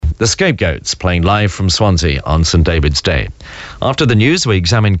The Scapegoats, playing live from Swansea on St David's Day. After the news, we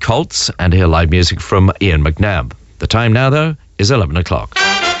examine Colts and hear live music from Ian McNabb. The time now, though, is 11 o'clock.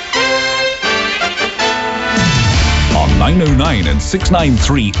 On 909 and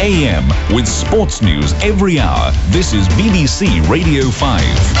 693 AM, with sports news every hour, this is BBC Radio 5.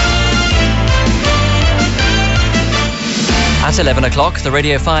 At 11 o'clock, the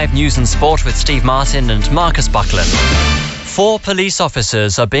Radio 5 News and Sport with Steve Martin and Marcus Buckland. 4 police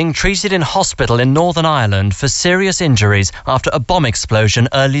officers are being treated in hospital in Northern Ireland for serious injuries after a bomb explosion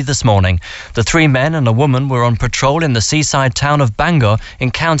early this morning. The 3 men and a woman were on patrol in the seaside town of Bangor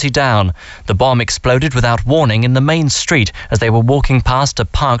in County Down. The bomb exploded without warning in the main street as they were walking past a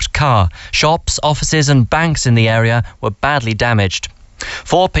parked car. Shops, offices and banks in the area were badly damaged.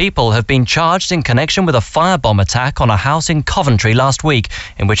 4 people have been charged in connection with a firebomb attack on a house in Coventry last week,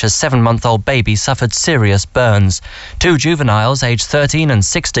 in which a 7-month-old baby suffered serious burns. 2 juveniles aged 13 and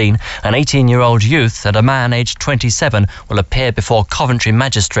 16, an 18-year-old youth and a man aged 27 will appear before Coventry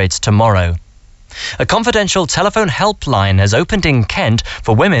magistrates tomorrow. A confidential telephone helpline has opened in Kent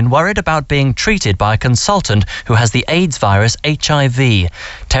for women worried about being treated by a consultant who has the AIDS virus HIV.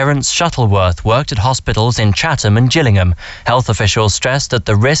 Terence Shuttleworth worked at hospitals in Chatham and Gillingham. Health officials stressed that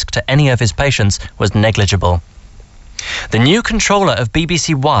the risk to any of his patients was negligible. The new controller of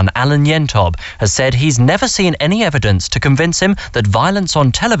BBC One, Alan Yentob, has said he's never seen any evidence to convince him that violence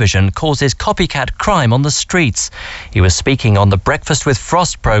on television causes copycat crime on the streets. He was speaking on the Breakfast with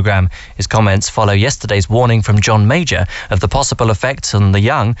Frost programme. His comments follow yesterday's warning from John Major of the possible effects on the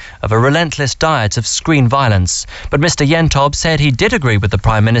young of a relentless diet of screen violence. But Mr Yentob said he did agree with the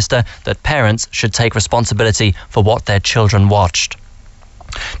Prime Minister that parents should take responsibility for what their children watched.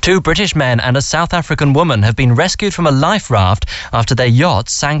 2 British men and a South African woman have been rescued from a life raft after their yacht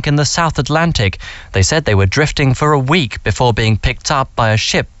sank in the South Atlantic. They said they were drifting for a week before being picked up by a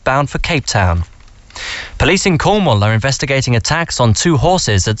ship bound for Cape Town. Police in Cornwall are investigating attacks on 2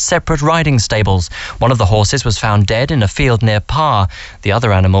 horses at separate riding stables. One of the horses was found dead in a field near Parr. The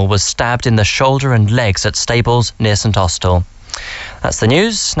other animal was stabbed in the shoulder and legs at stables near St Austell. That's the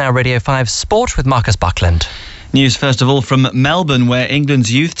news. Now Radio 5 Sport with Marcus Buckland. News first of all from Melbourne, where England's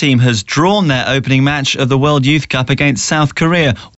youth team has drawn their opening match of the World Youth Cup against South Korea.